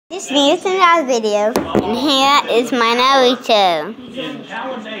This is another video, and here is my Naruto.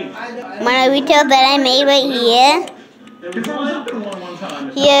 My Naruto that I made right here.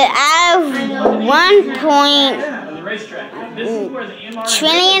 Here I have 1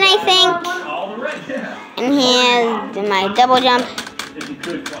 trillion, I think. And here's my double jump.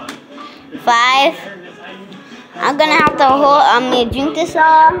 5. I'm gonna have to hold. I'm gonna drink this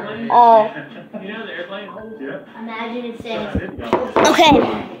all. Oh. Imagine it says.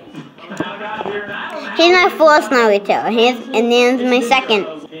 Okay. Here's my first Naruto. And then my second.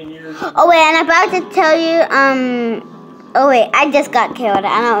 Oh wait, and I'm about to tell you. Oh wait, I just got killed.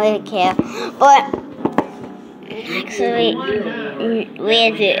 I don't really care. But actually,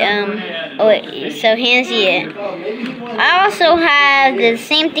 where is it? Oh wait. So here's it. I also have the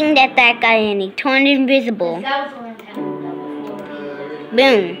same thing that guy and he turned invisible.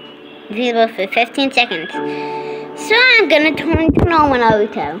 Boom. Invisible for 15 seconds. So I'm gonna turn to normal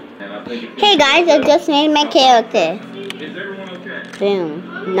Naruto. Hey guys, I just made my character. Boom.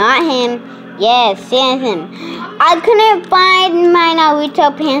 Not him. Yes, there's him. I couldn't find my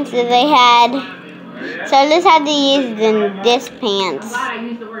Naruto pants that I had. So I just had to use this pants. I'm glad I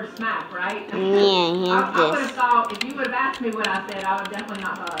used the word smack, right? Yeah, here's this. I would have thought, if you would have asked me what I said, I would definitely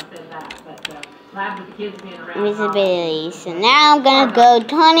not thought I said that. But glad with the kids being around. Invisibility. So now I'm gonna go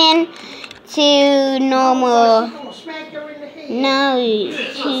turn in to normal. No,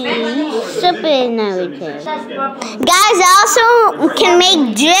 super Naruto. Guys, I also can make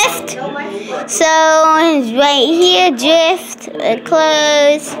drift. So it's right here, drift,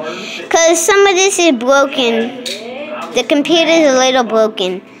 close. Cause some of this is broken. The computer's a little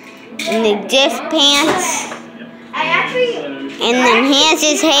broken. And the drift pants. And then here's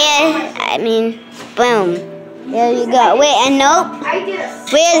his hair. I mean, boom. There you go. Wait, and nope.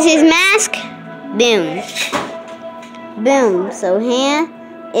 Where's his mask? Boom. Boom. So here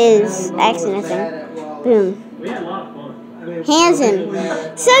is actually nothing. Boom. Here's him.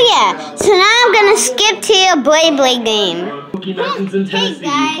 So yeah. So now I'm gonna skip to a Blade game. Hey guys,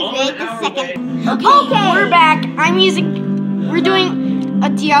 wait a second. Okay, we're back. We're doing a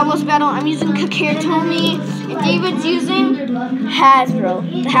Diablos battle. I'm using Kakiritomi, and David's using Hasbro.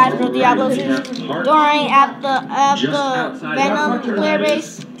 The Hasbro Diablos is Dory at the Venom player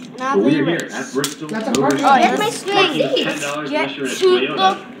base. Now the erase. That's my screen. Get to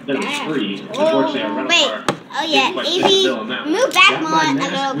the Wait. Oh yeah, AB, move back more a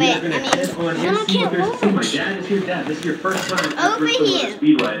little bit. I can't move. Over here.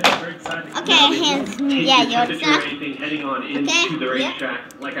 Okay, hands. Yeah, your stuff. Okay. Yep.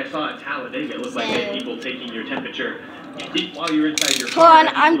 Like I saw at Talladega, it was like people taking your temperature. While you're inside your car,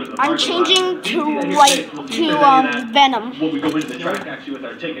 I'm changing to Venom. When we go into the track actually with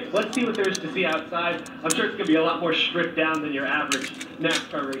our tickets, let's see what there is to see outside. I'm sure it's gonna be a lot more stripped down than your average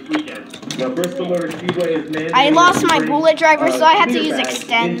NASCAR race weekend. Now, Bristol Motor Speedway is mandating. I lost my bullet driver, so I had to use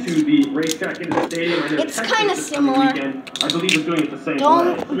extend. Into the racetrack, into the stadium. It's kind of similar. I believe it's doing it the same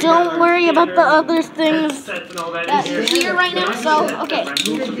Don't worry about the other things that's here right now. So okay,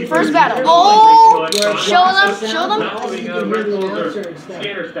 first battle. Oh, show them. We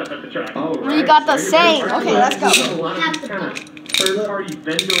got the same. Okay, let's go. Third-party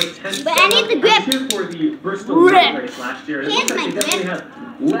vendor attendance. But I need the grip. Race last year. Here's my grip.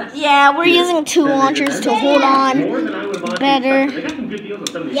 Yeah, we're using 2 launchers to hold on better.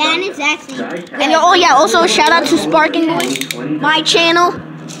 Yeah, and it's actually. And oh yeah, also shout out to Sparking Boy, my channel.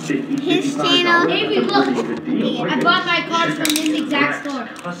 His channel. Davey, look. I bought my cards from this exact store.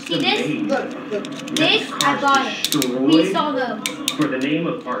 See this? Look. This, I bought it. We saw those. For the name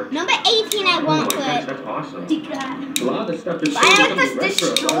of art. Number 18 I won't put. That's awesome. A lot of the stuff is I like this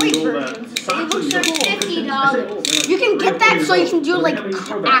destroyed versions. It looks like $50. You can get that so you can do like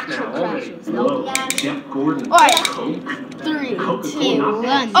actual crashes. Alright. 3, 2,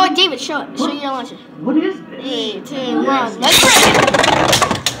 1. Oh, David, show it. Show your launcher. What is this? 3, 2, 1. Let's rip it.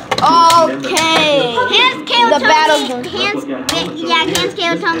 Okay. The battle's going. Hands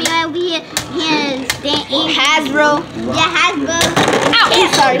Kakiritomi right over here. Here's Hasbro. Yeah, Hasbro. Ow!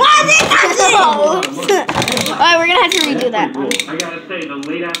 Sorry. Why is it touching? Alright, we're gonna have to redo that. I gotta say, the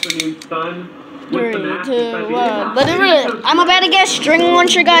late afternoon sun. 3, 2, 1. But I'm about to get a string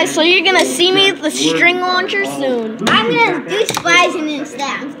launcher, guys, so you're gonna see me with the string launcher soon. I'm gonna do spies in instead.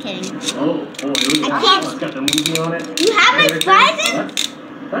 I'm kidding. I can't. Got the movie on it. You have my spies in?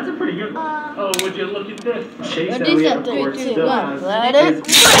 That's a pretty good. Oh, would you look at this? Chase What is that? 3, 2, 1. Let it.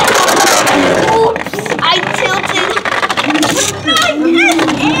 Oops! I tilted.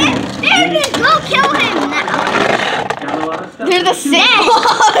 There it is. Go kill him now. They're the same.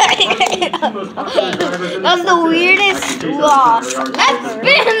 That's the weirdest loss. Let's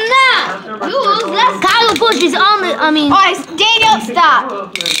spin is on the, Daniel,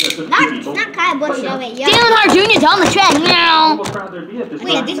 stop. It's not Kyle Busch of it, yo. Dalen Hart Jr. is on the track now.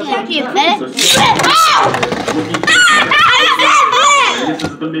 Wait, this is actually a better. This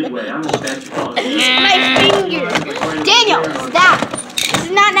is the midway. I'm gonna stand tall. My finger. Daniel, stop. This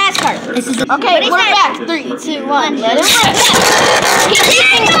is not NASCAR. This is Okay, we're back. 3, 2, 1. Let it rip.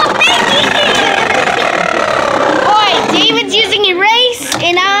 Boy, David's using Erase,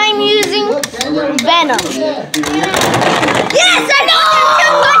 and I'm using Venom. Yes, I know.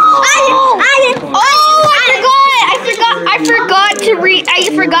 I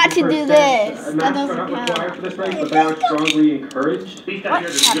forgot to do this. That doesn't count. For this race, but they are strongly encouraged.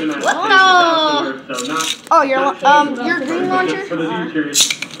 Oh, your green launcher? For those of you curious.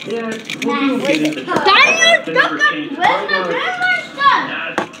 Yeah, Where's my stuff?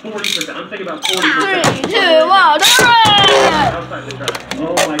 40%. I'm thinking about 40%. 3, 2, 1, Outside the track.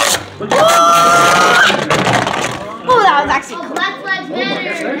 Oh my god. Oh, that was actually cool. Black Lives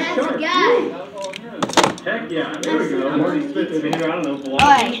Matter. That's a guy. Heck yeah, there we go. Marty Smith over here, I don't know, vlogging.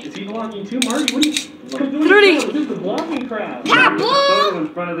 Alright. Is he vlogging too, Marty? What are you doing? 30. This is the vlogging crowd. Kaboom! In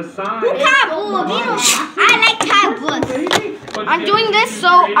front of the sign. Kaboom! I like Kyle Busch. I'm doing this so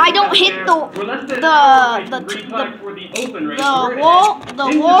I don't hit the wall.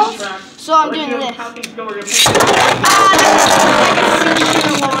 So I'm doing this.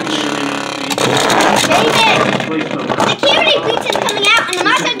 Security pizza's coming out, and I'm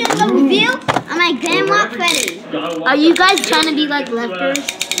also doing a review on my Grandma Freddy. Are you guys trying to be like lefters?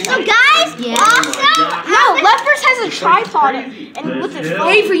 So guys, also, No, Lefers has a tripod and with his phone.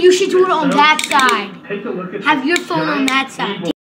 Wait for you should do it on that side. Take a look at Have your phone on that side.